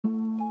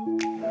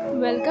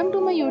Welcome to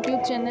my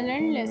YouTube channel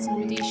and lesson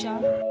with Esha.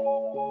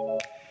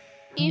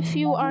 If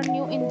you are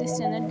new in this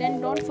channel,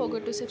 then don't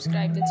forget to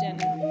subscribe the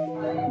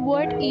channel.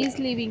 What is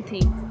living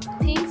thing?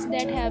 Things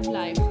that have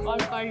life are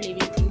called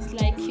living things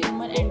like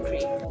human and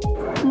tree.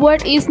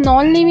 What is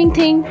non-living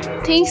thing?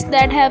 Things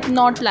that have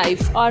not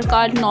life are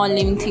called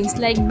non-living things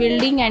like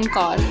building and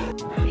car.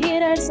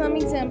 Here are some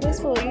examples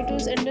for you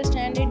to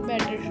understand it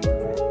better.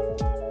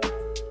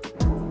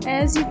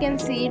 As you can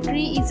see,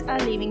 tree is a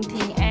living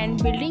thing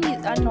and building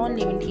is a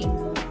non-living thing.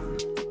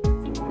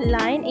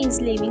 Lion is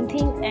living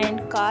thing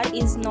and car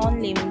is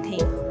non-living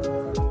thing.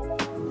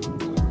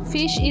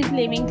 Fish is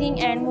living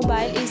thing and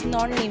mobile is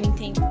non-living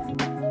thing.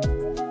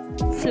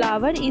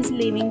 Flower is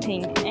living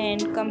thing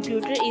and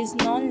computer is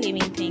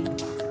non-living thing.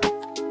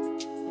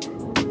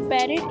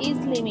 Parrot is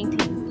living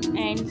thing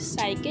and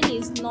cycle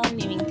is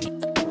non-living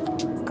thing.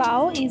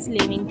 Cow is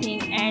living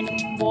thing and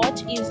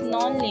watch is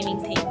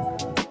non-living thing.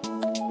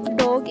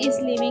 Dog is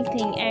living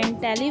thing and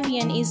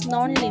television is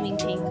non-living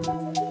thing.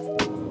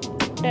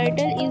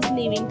 Turtle is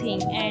living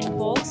thing and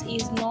box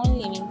is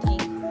non-living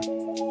thing.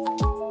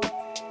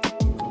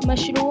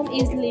 Mushroom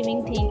is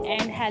living thing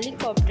and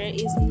helicopter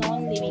is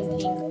non-living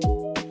thing.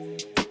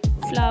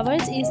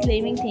 Flowers is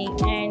living thing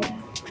and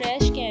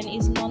trash can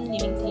is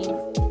non-living thing.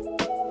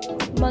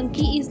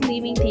 Monkey is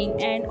living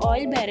thing and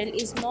oil barrel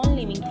is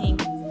non-living thing.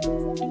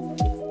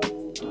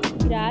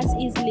 Grass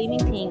is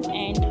living thing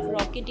and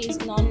rocket is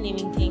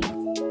non-living thing.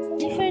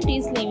 Elephant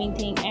is living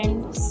thing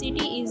and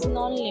city is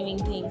non-living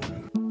thing.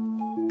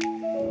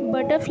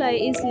 Butterfly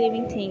is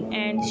living thing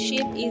and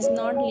ship is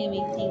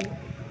non-living thing.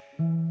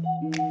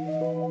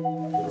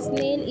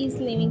 Snail is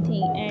living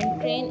thing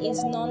and train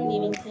is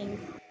non-living thing.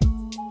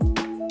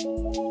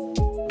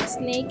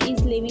 Snake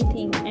is living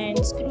thing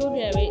and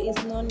screwdriver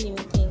is non-living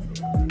thing.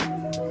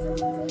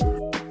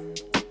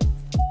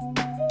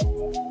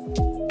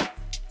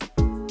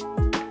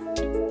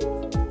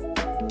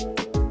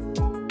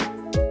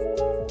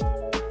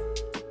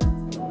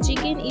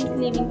 Chicken is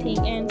living thing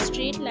and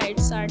street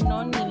lights are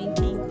non-living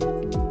thing.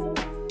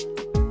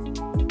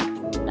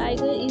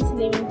 Tiger is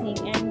living thing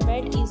and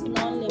bat is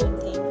non-living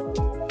thing.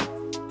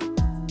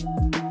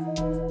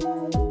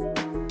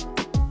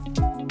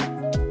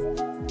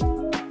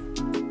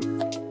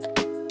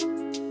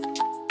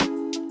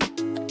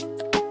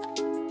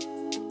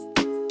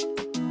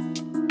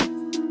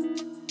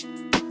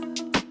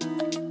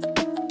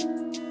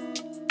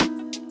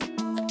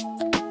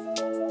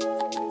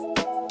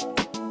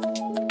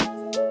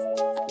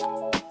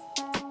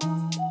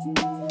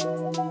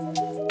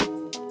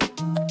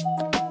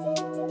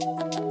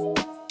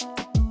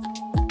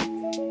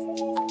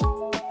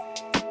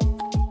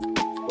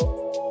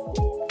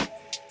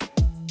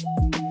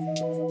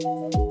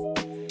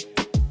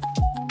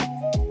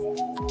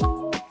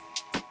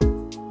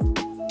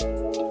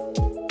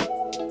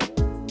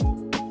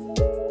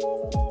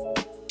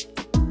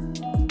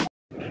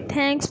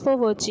 Thanks for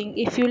watching.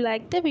 If you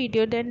like the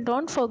video, then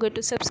don't forget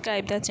to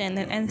subscribe the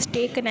channel and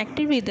stay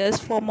connected with us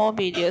for more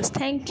videos.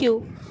 Thank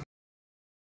you.